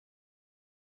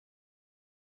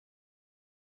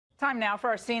Time now for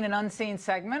our Seen and Unseen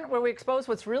segment, where we expose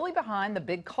what's really behind the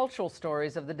big cultural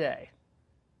stories of the day.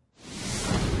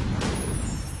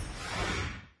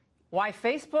 Why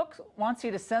Facebook wants you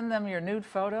to send them your nude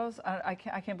photos? I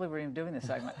can't believe we're even doing this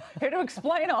segment. Here to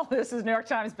explain all this is New York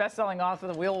Times bestselling author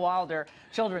of the Will Wilder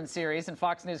children's series and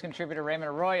Fox News contributor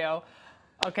Raymond Arroyo.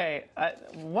 Okay,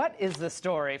 what is the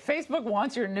story? Facebook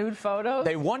wants your nude photos?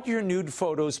 They want your nude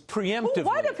photos preemptively.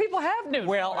 Why do people have nude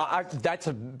photos? That's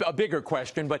a bigger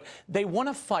question, but they want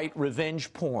to fight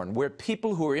revenge porn, where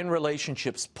people who are in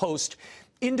relationships post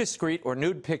indiscreet or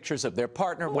nude pictures of their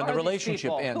partner when the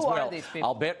relationship ends. Well,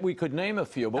 I'll bet we could name a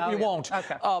few, but we won't.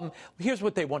 Okay. Here's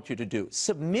what they want you to do.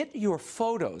 Submit your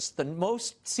photos, the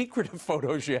most secretive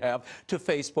photos you have, to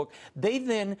Facebook. They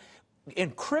then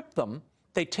encrypt them.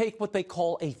 They take what they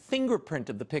call a fingerprint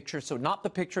of the picture, so not the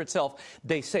picture itself.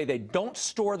 They say they don't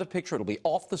store the picture. It'll be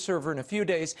off the server in a few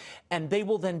days, and they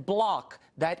will then block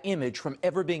that image from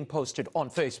ever being posted on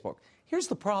Facebook. Here's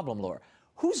the problem, Laura.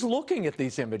 Who's looking at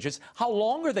these images? How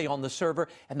long are they on the server?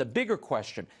 And the bigger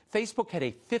question, Facebook had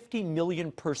a 50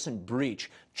 million person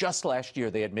breach just last year,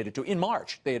 they admitted to. In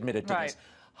March, they admitted to this.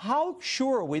 How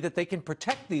sure are we that they can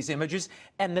protect these images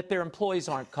and that their employees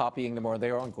aren't copying them or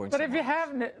they aren't going? But if you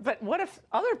have, but what if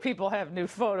other people have nude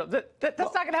photos? That's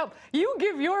not going to help. You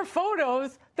give your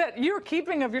photos that you're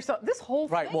keeping of yourself. This whole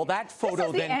thing. Right. Well, that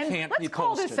photo then can't be posted. Let's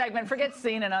call this segment, forget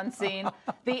Seen and Unseen,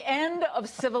 the end of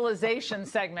civilization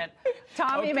segment.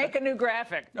 Tommy, make a new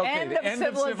graphic. Okay, end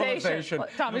of civilization.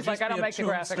 Tommy's like, I don't make the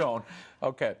graphic.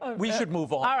 Okay. We should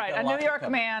move on. All right. A New York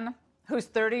man who's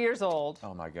 30 years old.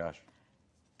 Oh, my gosh.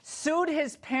 Sued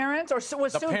his parents, or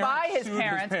was sued by his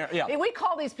parents. Yeah. We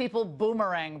call these people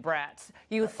boomerang brats.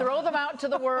 You throw them out to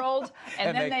the world,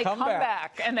 and then they come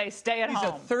back, and they stay at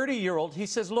home. He's a 30-year-old. He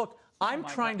says, look, I'm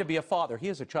trying to be a father. He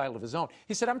has a child of his own.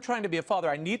 He said, I'm trying to be a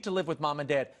father. I need to live with mom and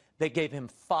dad. They gave him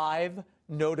 5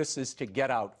 notices to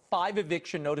get out, 5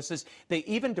 eviction notices. They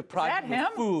even deprived him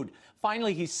of food.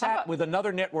 Finally, he sat with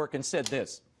another network and said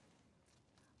this.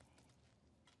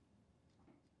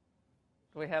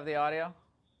 Do we have the audio?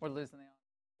 We're losing the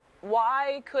audio.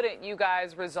 Why couldn't you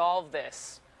guys resolve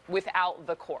this without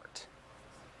the court?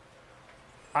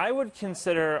 I would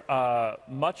consider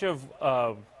much of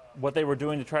what they were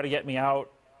doing to try to get me out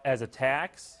as a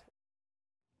tax.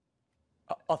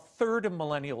 A third of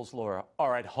millennials, Laura,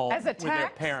 are at home with their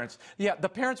parents. Yeah, the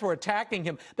parents were attacking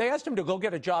him. They asked him to go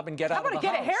get a job and get out of the house. How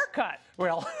about to get a haircut?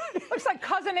 Well, looks like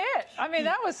Cousin It. I mean,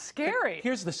 that was scary.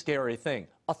 Here's the scary thing.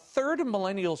 A third of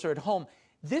millennials are at home.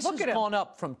 This has gone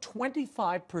up from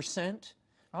 25%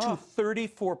 to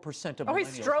 34% of millennials. Oh, he's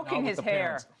stroking his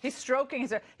hair. He's stroking his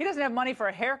hair. He doesn't have money for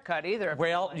a haircut either.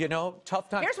 Well, you know, tough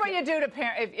times. Here's what you do to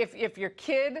parents. If your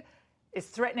kid is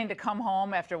threatening to come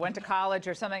home after went to college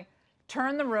or something,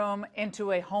 turn the room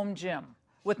into a home gym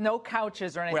with no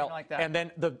couches or anything like that. And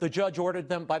then the judge ordered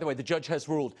them. By the way, the judge has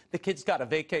ruled the kid's got to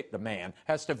vacate. The man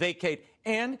has to vacate.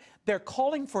 And they're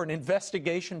calling for an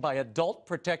investigation by Adult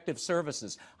Protective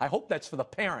Services. I hope that's for the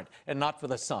parent and not for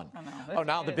the son. Oh,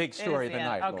 now the big story of the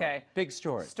night. Okay. Laura. Big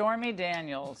story. Stormy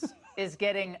Daniels is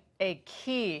getting a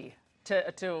key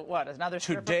to what? Another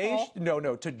stripper pole?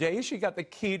 No. Today she got the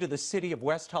key to the city of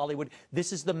West Hollywood.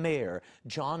 This is the mayor,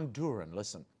 John Duran.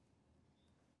 Listen.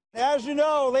 As you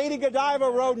know, Lady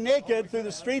Godiva rode naked through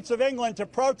the streets of England to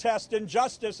protest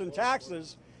injustice and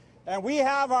taxes, and we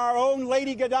have our own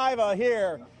Lady Godiva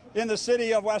here in the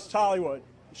city of West Hollywood.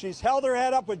 She's held her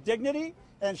head up with dignity,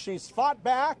 and she's fought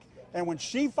back, and when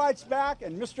she fights back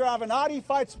and Mr. Avenatti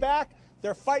fights back,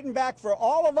 they're fighting back for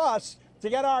all of us to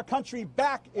get our country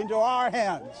back into our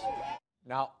hands.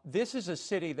 Now, this is a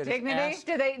city that dignity? Has asked...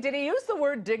 Did he use the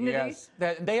word dignity? Yes.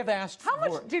 They have asked How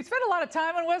much? Do you spend a lot of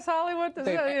time in West Hollywood?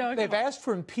 They've asked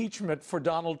for impeachment for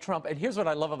Donald Trump. And here's what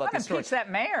I love about this story. Impeach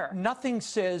that mayor. Nothing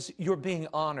says you're being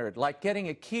honored like getting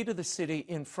a key to the city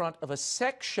in front of a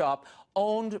sex shop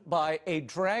owned by a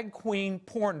drag queen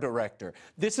porn director.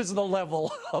 This is the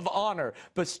level of honor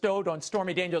bestowed on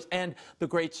Stormy Daniels. And the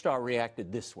great star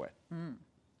reacted this way.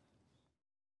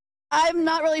 I'm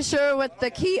not really sure what the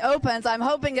key opens. I'm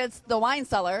hoping it's the wine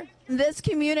cellar. This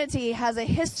community has a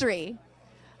history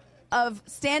of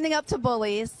standing up to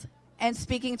bullies and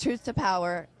speaking truth to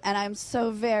power, and I'm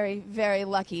so very, very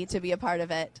lucky to be a part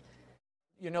of it.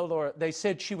 You know, Laura, they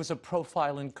said she was a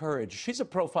profile in courage. She's a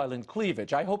profile in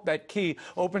cleavage. I hope that key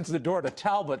opens the door to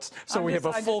Talbot's so we have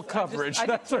a full coverage. I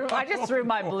just threw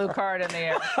my blue card in the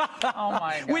air. Oh,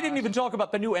 my God. We didn't even talk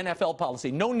about the new NFL policy.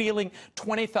 No kneeling,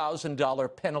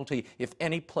 $20,000 penalty if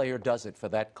any player does it for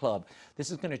that club.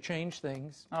 This is going to change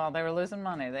things. Oh, they were losing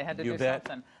money. They had to do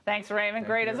something. Thanks, Raymond.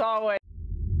 Great as always.